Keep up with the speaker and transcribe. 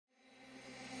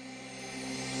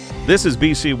This is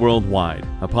BC Worldwide,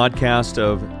 a podcast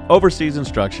of overseas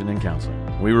instruction and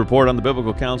counseling. We report on the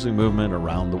biblical counseling movement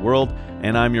around the world,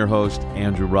 and I'm your host,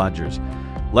 Andrew Rogers.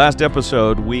 Last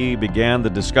episode, we began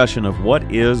the discussion of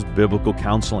what is biblical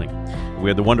counseling. We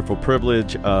had the wonderful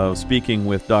privilege of speaking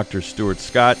with Dr. Stuart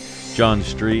Scott, John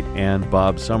Street, and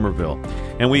Bob Somerville.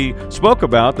 And we spoke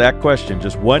about that question,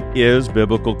 just what is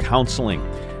biblical counseling?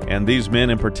 And these men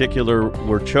in particular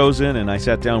were chosen, and I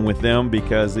sat down with them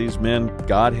because these men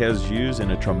God has used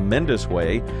in a tremendous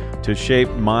way to shape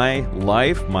my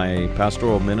life, my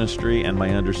pastoral ministry, and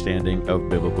my understanding of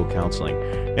biblical counseling.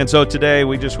 And so today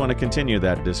we just want to continue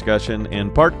that discussion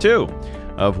in part 2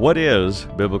 of what is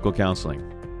biblical counseling.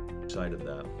 Side of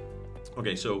that.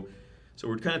 Okay, so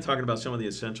we're kind of talking about some of the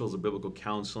essentials of biblical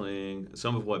counseling,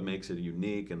 some of what makes it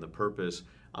unique and the purpose.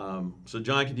 So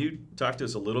John, could you talk to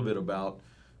us a little bit about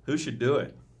who should do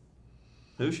it?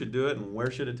 Who should do it, and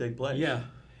where should it take place?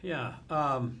 Yeah.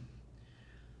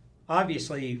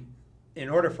 Obviously, in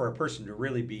order for a person to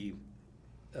really be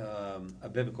a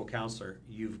biblical counselor,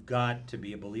 you've got to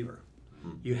be a believer.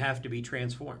 Mm-hmm. You have to be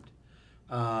transformed.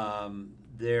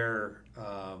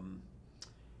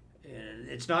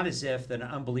 It's not as if that an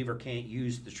unbeliever can't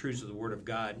use the truths of the Word of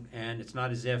God, and it's not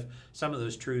as if some of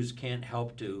those truths can't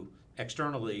help to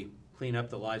externally clean up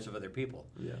the lives of other people.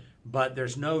 Yeah. But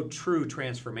there's no true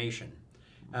transformation.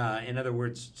 In other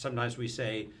words, sometimes we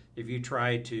say, if you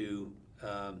try to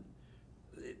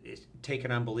take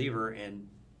an unbeliever and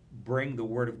bring the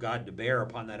Word of God to bear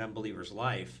upon that unbeliever's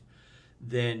life,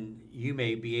 then you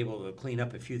may be able to clean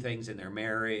up a few things in their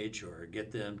marriage or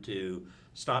get them to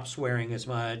stop swearing as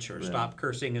much or stop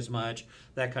cursing as much,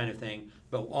 that kind of thing.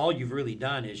 But all you've really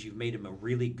done is you've made him a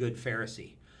really good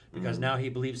Pharisee. Because now he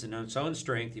believes in his own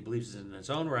strength, he believes in his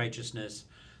own righteousness,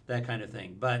 that kind of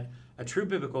thing. But a true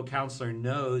biblical counselor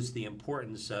knows the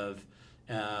importance of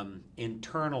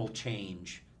internal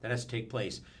change that has to take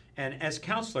place. And as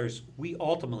counselors, we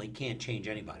ultimately can't change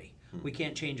anybody. We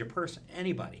can't change a person,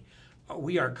 anybody.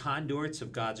 We are conduits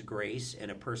of God's grace in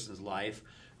a person's life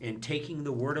in taking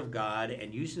the Word of God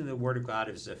and using the Word of God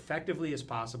as effectively as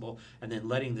possible, and then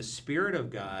letting the Spirit of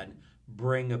God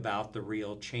bring about the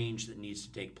real change that needs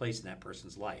to take place in that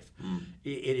person's life.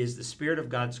 It is the Spirit of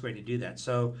God that's going to do that.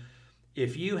 So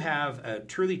if you have a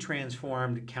truly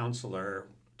transformed counselor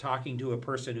talking to a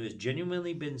person who has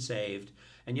genuinely been saved,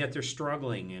 and yet they're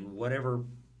struggling in whatever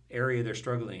area they're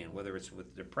struggling in, whether it's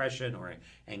with depression or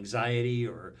anxiety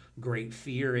or great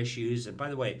fear issues. And by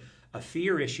the way, a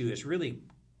fear issue has really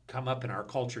come up in our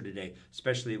culture today,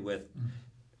 especially with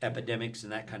epidemics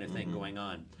and that kind of thing going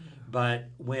on. But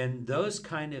when those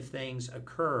kind of things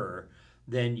occur,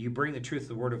 then you bring the truth of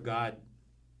the Word of God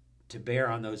to bear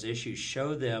on those issues.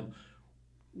 Show them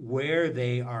where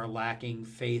they are lacking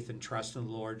faith and trust in the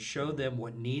Lord. Show them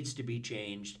what needs to be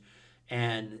changed.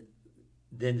 And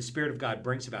then the Spirit of God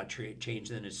brings about change.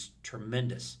 Then it's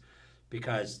tremendous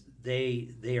because they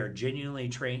are genuinely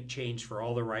changed for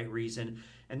all the right reason.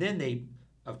 And then they,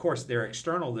 of course, their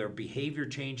external, their behavior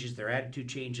changes, their attitude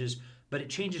changes, but it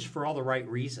changes for all the right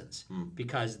reasons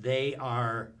because they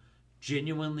are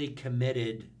genuinely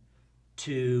committed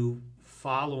to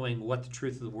following what the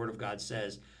truth of the Word of God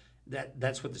says.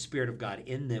 That's what the Spirit of God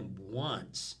in them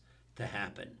wants to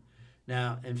happen.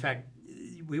 Now, in fact,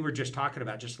 we were just talking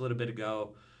about just a little bit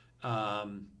ago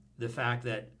the fact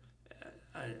that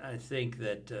I think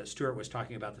that Stuart was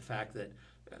talking about the fact that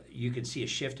you can see a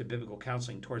shift in biblical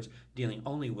counseling towards dealing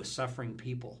only with suffering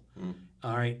people.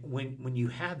 All right, when you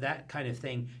have that kind of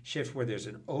thing shift where there's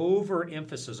an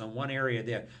overemphasis on one area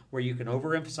there, where you can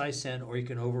overemphasize sin or you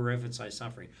can overemphasize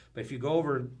suffering. But if you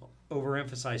go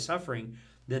overemphasize suffering,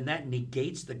 then that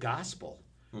negates the gospel.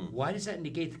 Why does that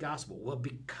negate the gospel? Well,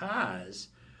 because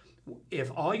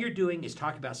if all you're doing is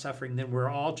talk about suffering, then we're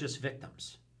all just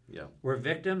victims. Yeah, we're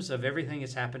victims of everything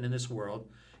that's happened in this world.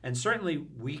 And certainly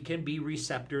we can be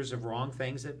receptors of wrong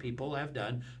things that people have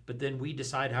done, but then we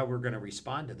decide how we're going to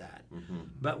respond to that.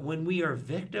 But when we are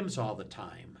victims all the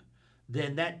time,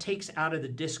 then that takes out of the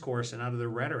discourse and out of the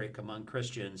rhetoric among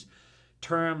Christians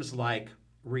terms like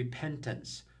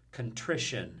repentance,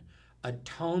 contrition,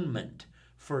 atonement,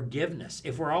 forgiveness.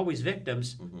 If we're always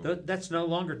victims, that's no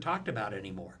longer talked about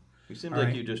anymore. It seems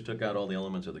like you just took out all the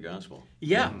elements of the gospel.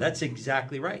 Yeah, that's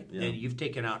exactly right. Yeah. And you've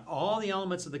taken out all the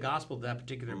elements of the gospel at that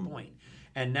particular point.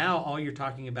 And now all you're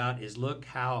talking about is, look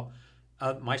how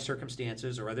my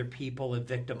circumstances or other people have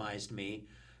victimized me.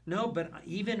 No, but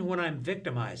even when I'm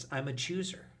victimized, I'm a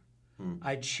chooser.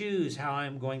 I choose how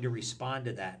I'm going to respond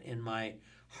to that in my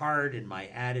heart and my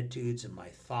attitudes and my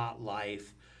thought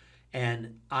life.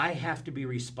 And I have to be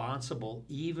responsible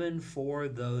even for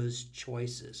those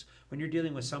choices. When you're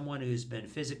dealing with someone who's been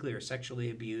physically or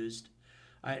sexually abused,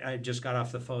 I just got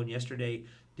off the phone yesterday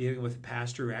dealing with a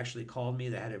pastor who actually called me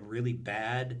that had a really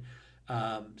bad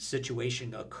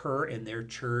situation occur in their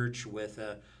church with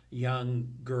a young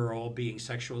girl being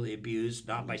sexually abused,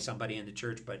 not by somebody in the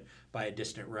church, but by a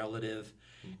distant relative.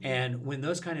 Mm-hmm. And when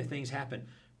those kind of things happen,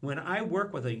 when I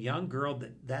work with a young girl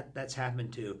that's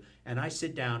happened to, and I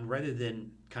sit down, rather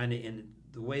than kind of in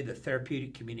the way the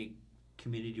therapeutic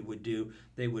community would do,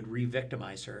 they would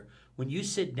re-victimize her. When you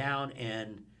sit down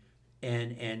and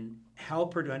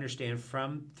help her to understand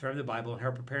from the Bible and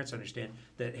help her parents understand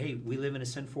that, hey, we live in a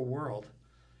sinful world.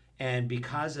 And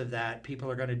because of that,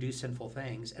 people are going to do sinful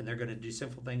things, and they're going to do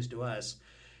sinful things to us.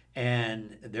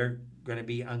 And they're going to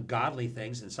be ungodly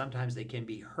things, and sometimes they can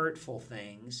be hurtful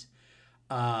things.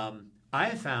 I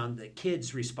have found that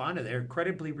kids respond to that. They're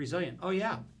incredibly resilient. Oh,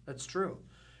 yeah, that's true.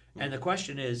 And the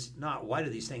question is not why do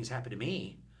these things happen to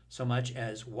me so much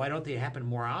as why don't they happen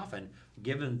more often,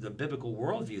 given the biblical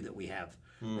worldview that we have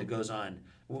that goes on.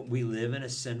 We live in a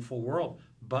sinful world,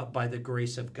 but by the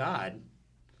grace of God,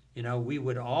 we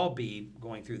would all be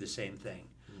going through the same thing.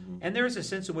 Mm-hmm. And there is a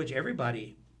sense in which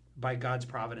everybody, by God's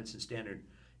providence and standard,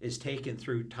 is taken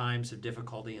through times of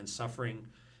difficulty and suffering,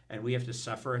 and we have to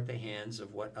suffer at the hands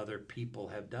of what other people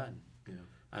have done. Yeah.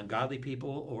 Ungodly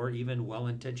people or even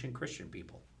well-intentioned Christian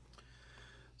people.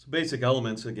 So basic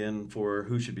elements, again, for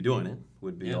who should be doing it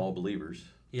would be all believers.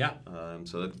 Yeah.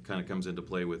 So that kind of comes into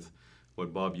play with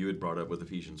what, Bob, you had brought up with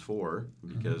Ephesians 4,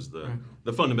 because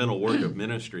the fundamental work of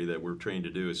ministry that we're trained to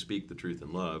do is speak the truth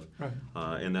in love. Right.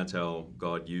 And that's how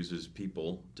God uses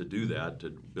people to do that, to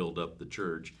build up the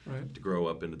church, to grow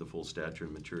up into the full stature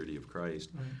and maturity of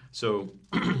Christ. Right. So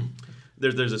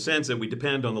there's a sense that we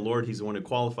depend on the Lord. He's the one who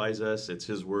qualifies us. It's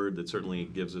His word that certainly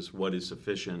gives us what is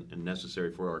sufficient and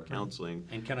necessary for our counseling.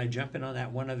 And can I jump in on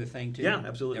that one other thing, too? Yeah,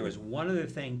 absolutely. There was one other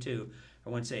thing, too. I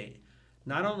want to say,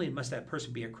 not only must that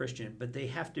person be a Christian, but they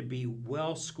have to be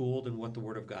well-schooled in what the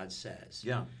Word of God says.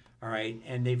 Yeah. All right?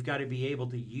 And they've got to be able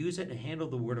to use it and handle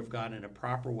the Word of God in a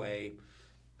proper way.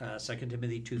 2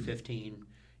 Timothy 2:15,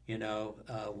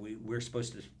 we're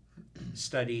supposed to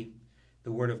study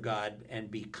the Word of God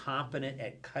and be competent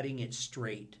at cutting it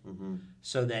straight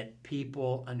so that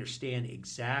people understand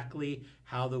exactly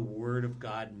how the Word of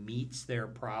God meets their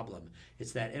problem.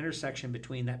 It's that intersection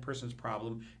between that person's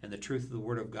problem and the truth of the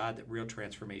Word of God that real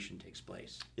transformation takes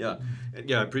place. Yeah,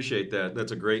 I appreciate that.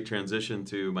 That's a great transition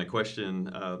to my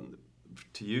question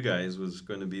to you guys was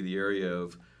going to be the area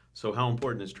of, so how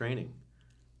important is training?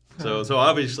 So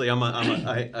obviously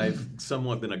I've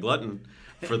somewhat been a glutton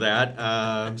for that.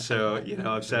 I've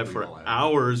sat for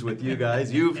hours with you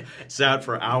guys. You've sat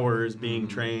for hours being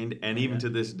trained, and even to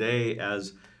this day,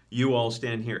 as you all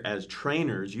stand here as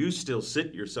trainers, you still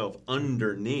sit yourself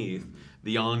underneath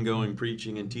the ongoing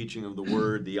preaching and teaching of the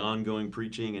Word, the ongoing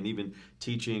preaching and even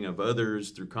teaching of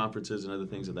others through conferences and other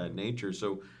things of that nature.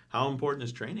 So how important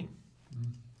is training?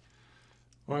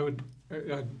 Well,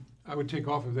 I would take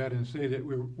off of that and say that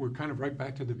we're kind of right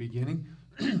back to the beginning.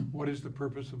 What is the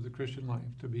purpose of the Christian life?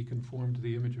 To be conformed to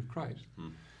the image of Christ.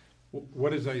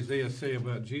 What does Isaiah say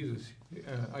about Jesus?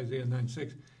 Isaiah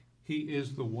 9:6, He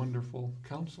is the wonderful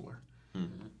counselor.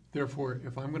 Therefore,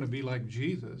 if I'm going to be like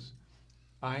Jesus,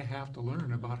 I have to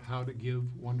learn about how to give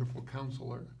wonderful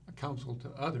counsel to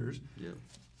others. Yeah.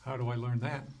 How do I learn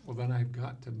that? Well, then I've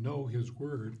got to know His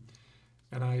Word.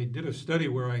 And I did a study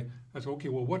where I said, okay,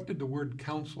 well, what did the word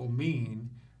counsel mean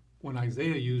when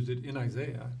Isaiah used it in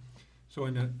Isaiah? So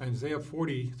in Isaiah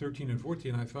 40:13 and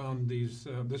 14, I found this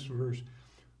verse,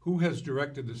 who has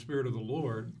directed the Spirit of the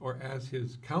Lord, or as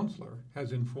His counselor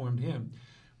has informed Him?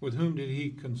 With whom did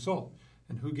He consult?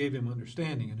 And who gave Him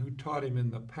understanding? And who taught Him in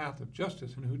the path of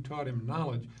justice? And who taught Him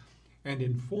knowledge? And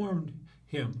informed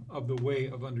Him of the way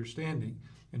of understanding?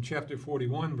 And chapter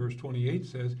 41, verse 28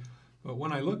 says, but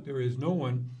when I look, there is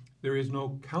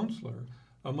no counselor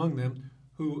among them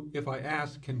who, if I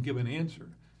ask, can give an answer.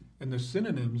 And the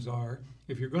synonyms are,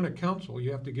 if you're going to counsel,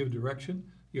 you have to give direction,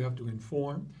 you have to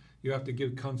inform, you have to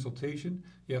give consultation,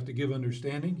 you have to give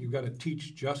understanding, you've got to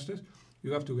teach justice,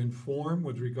 you have to inform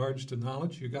with regards to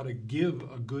knowledge, you've got to give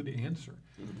a good answer.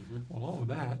 Well, all of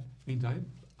that means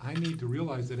I need to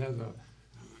realize that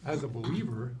as a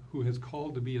believer who has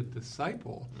called to be a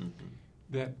disciple,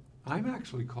 that I'm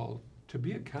actually called to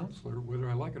be a counselor, whether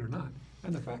I like it or not.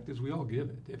 And the fact is, we all give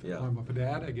it. If I'm a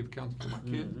dad, I give counsel to my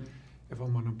kid. If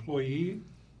I'm an employee,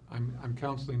 I'm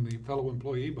counseling the fellow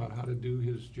employee about how to do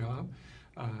his job.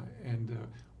 And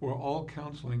we're all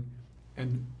counseling.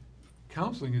 And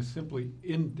counseling is simply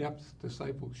in-depth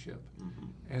discipleship.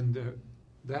 And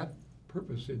that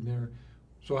purpose in there.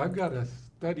 So I've got to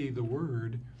study the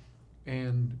Word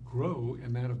and grow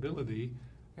in that ability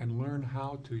and learn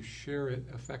how to share it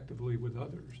effectively with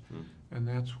others. And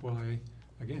that's why,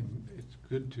 again, it's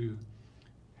good to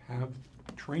have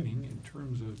training in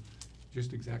terms of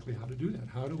just exactly how to do that.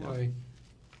 How do I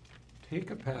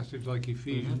take a passage like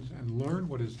Ephesians and learn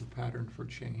what is the pattern for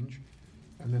change,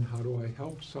 and then how do I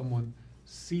help someone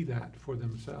see that for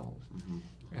themselves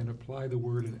and apply the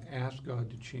Word and ask God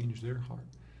to change their heart.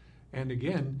 And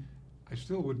again, I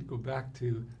still would go back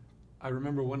to, I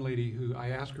remember one lady who I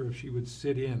asked her if she would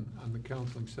sit in on the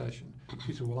counseling session.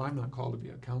 She said, well, I'm not called to be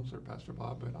a counselor, Pastor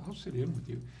Bob, but I'll sit in with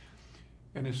you.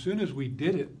 And as soon as we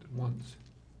did it once,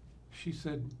 she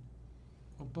said,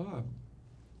 well, Bob,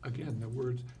 again, the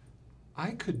words,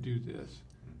 I could do this.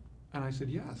 And I said,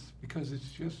 yes, because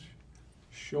it's just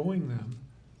showing them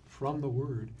from the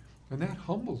Word. And that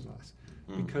humbles us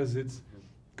because it's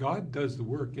God does the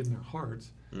work in their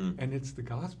hearts, and it's the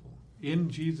gospel. In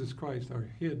Jesus Christ are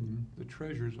hidden the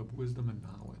treasures of wisdom and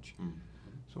knowledge.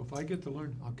 So if I get to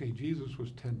learn, okay, Jesus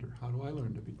was tender. How do I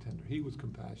learn to be tender? He was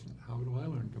compassionate. How do I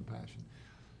learn compassion?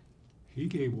 He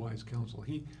gave wise counsel.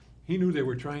 He knew they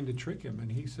were trying to trick him, and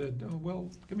he said, oh, well,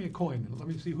 give me a coin and let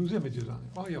me see whose image is on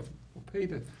it. Oh, yeah, we'll pay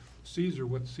to Caesar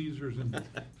what's Caesar's and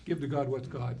give to God what's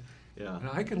God. Yeah. And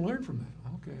I can learn from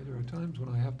that. Okay, there are times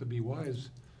when I have to be wise.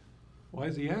 Why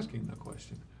is he asking the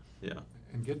question? Yeah.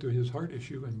 And get to his heart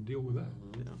issue and deal with that.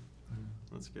 Yeah.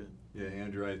 That's good. Yeah,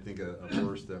 Andrew, I think a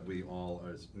verse that we all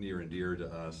is near and dear to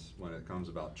us when it comes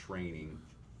about training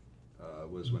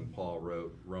was when Paul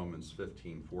wrote Romans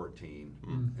 15:14,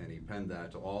 and he penned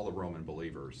that to all the Roman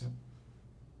believers. Yep.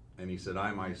 And he said,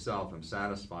 I myself am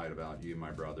satisfied about you,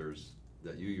 my brothers,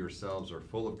 that you yourselves are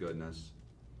full of goodness,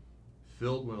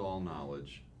 filled with all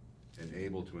knowledge, and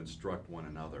able to instruct one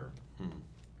another.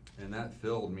 And that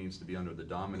filled means to be under the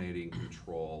dominating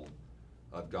control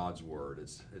of God's Word.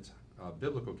 It's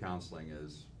biblical counseling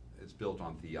it's built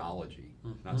on theology,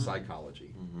 not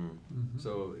psychology.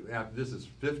 So after this is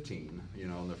 15,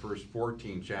 in the first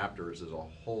 14 chapters is a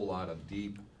whole lot of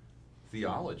deep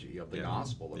theology of the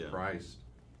gospel of Christ.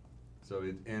 So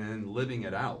and then living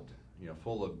it out,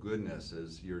 full of goodness,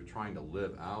 as you're trying to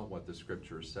live out what the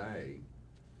scriptures say,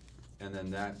 and then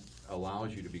that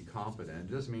allows you to be confident.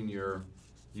 It doesn't mean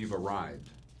you've arrived.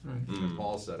 Right. And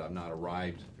Paul said, "I've not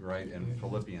arrived," right, in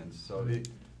Philippians. So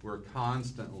we're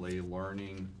constantly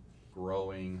learning,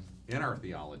 growing in our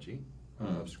theology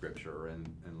of Scripture, and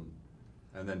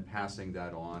then passing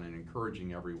that on and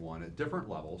encouraging everyone at different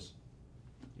levels.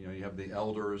 You have the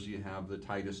elders, you have the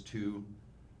Titus 2,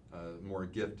 more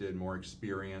gifted, more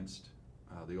experienced,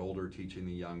 the older teaching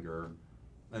the younger,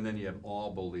 and then you have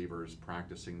all believers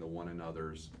practicing the one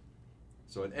another's.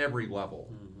 So at every level,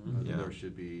 there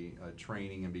should be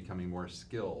training and becoming more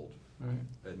skilled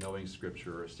at knowing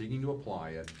Scripture, seeking to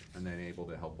apply it, and then able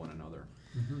to help one another.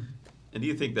 And do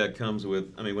you think that comes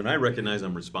with, when I recognize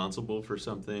I'm responsible for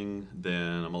something,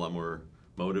 then I'm a lot more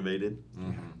motivated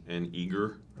and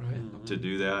eager to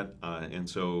do that. And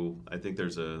so I think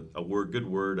there's a good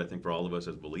word, I think, for all of us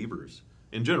as believers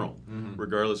in general,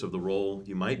 regardless of the role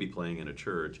you might be playing in a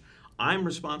church. I'm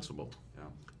responsible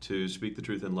to speak the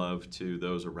truth in love to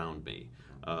those around me.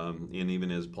 And even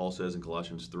as Paul says in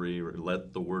Colossians 3,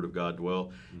 let the word of God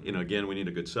dwell. Again, we need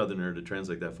a good Southerner to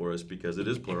translate that for us because it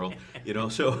is plural.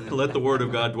 So let the word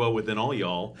of God dwell within all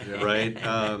y'all, right?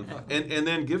 And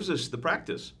then gives us the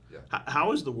practice.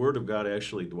 How is the word of God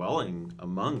actually dwelling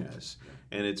among us?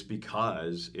 And it's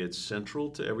because it's central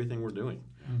to everything we're doing.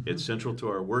 It's central to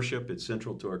our worship. It's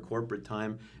central to our corporate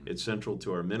time. It's central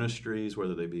to our ministries,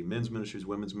 whether they be men's ministries,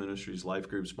 women's ministries, life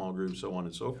groups, small groups, so on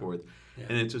and so forth.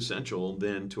 And it's essential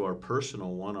then to our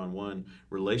personal one-on-one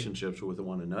relationships with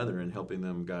one another and helping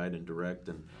them guide and direct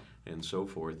and so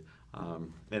forth.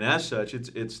 And as such,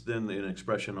 it's then an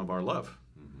expression of our love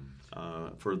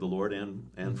for the Lord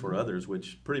and for others,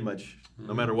 which pretty much,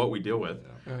 no matter what we deal with,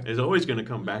 is always going to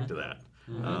come back to that.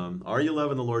 Are you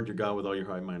loving the Lord your God with all your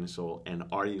heart, mind, and soul? And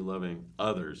are you loving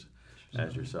others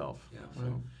as yourself?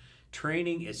 So,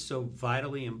 training is so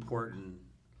vitally important,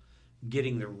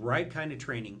 getting the right kind of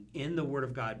training in the Word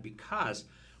of God, because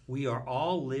we are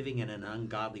all living in an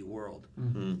ungodly world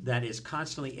that is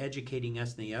constantly educating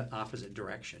us in the opposite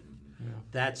direction.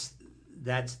 That's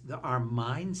our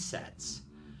mindsets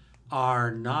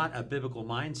are not a biblical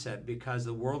mindset, because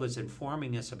the world is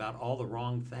informing us about all the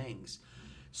wrong things.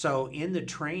 So in the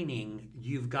training,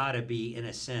 you've got to be, in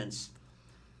a sense,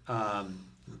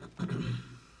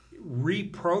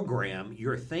 reprogram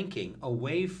your thinking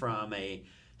away from a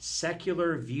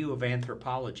secular view of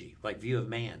anthropology, like view of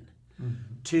man,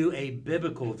 to a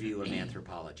biblical view of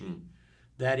anthropology.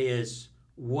 That is,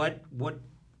 what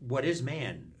is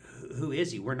man? Who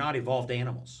is he? We're not evolved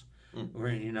animals. We're,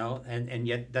 and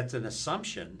yet that's an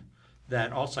assumption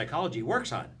that all psychology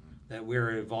works on, that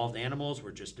we're evolved animals,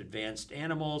 we're just advanced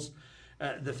animals.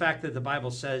 The fact that the Bible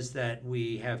says that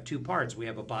we have two parts, we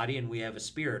have a body and we have a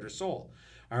spirit or soul,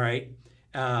 all right?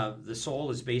 The soul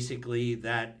is basically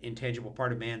that intangible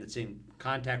part of man that's in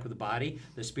contact with the body.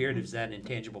 The spirit is that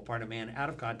intangible part of man out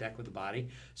of contact with the body.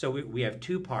 So we have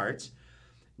two parts.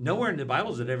 Nowhere in the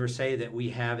Bible does it ever say that we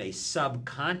have a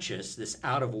subconscious, this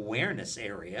out-of-awareness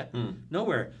area.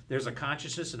 Nowhere. There's a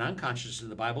consciousness and unconsciousness in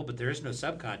the Bible, but there is no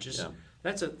subconscious. Yeah.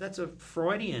 That's a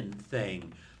Freudian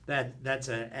thing. That's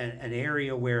an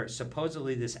area where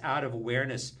supposedly this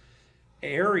out-of-awareness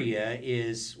area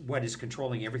is what is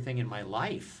controlling everything in my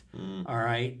life. All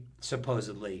right,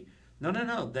 supposedly. No.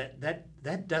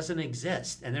 That doesn't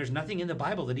exist, and there's nothing in the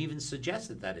Bible that even suggests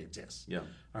that exists. Yeah.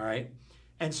 All right,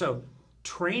 and so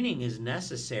training is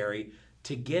necessary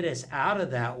to get us out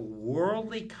of that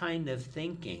worldly kind of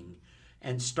thinking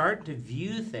and start to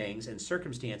view things and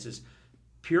circumstances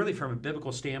purely from a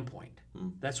biblical standpoint.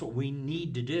 That's what we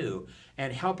need to do,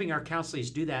 and helping our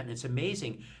counselees do that. And it's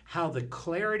amazing how the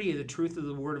clarity of the truth of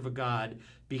the Word of God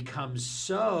becomes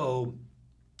so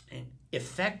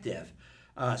effective,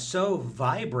 so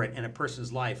vibrant in a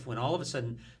person's life when all of a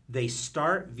sudden they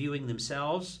start viewing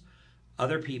themselves,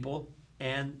 other people,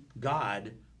 and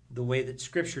God the way that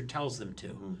Scripture tells them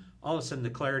to. All of a sudden the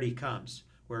clarity comes,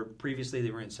 where previously they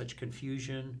were in such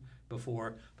confusion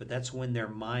before, but that's when their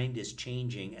mind is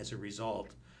changing as a result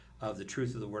of the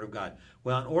truth of the Word of God.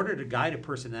 Well, in order to guide a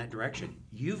person in that direction,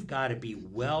 you've got to be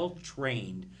well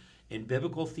trained in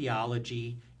biblical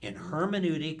theology, in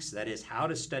hermeneutics, that is how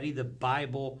to study the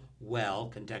Bible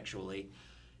well, contextually,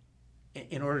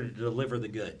 in order to deliver the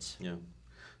goods. Yeah.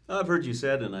 I've heard you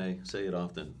said, and I say it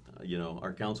often,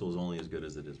 our counsel is only as good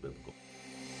as it is biblical.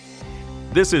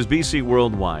 This is BC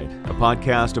Worldwide, a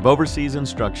podcast of overseas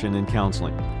instruction and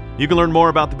counseling. You can learn more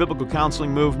about the biblical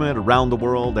counseling movement around the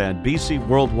world at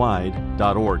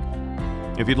bcworldwide.org.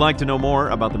 If you'd like to know more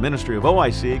about the ministry of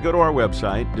OIC, go to our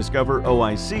website,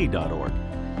 discoveroic.org.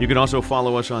 You can also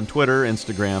follow us on Twitter,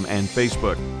 Instagram, and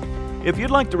Facebook. If you'd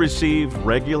like to receive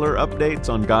regular updates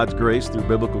on God's grace through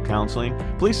biblical counseling,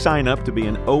 please sign up to be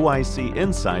an OIC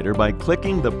insider by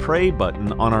clicking the Pray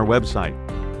button on our website.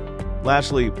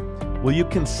 Lastly, will you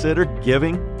consider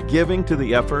giving to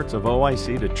the efforts of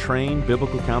OIC to train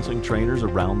biblical counseling trainers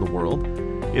around the world?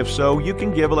 If so, you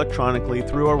can give electronically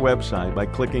through our website by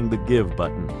clicking the Give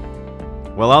button.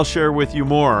 Well, I'll share with you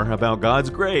more about God's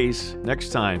grace next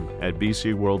time at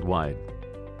BC Worldwide.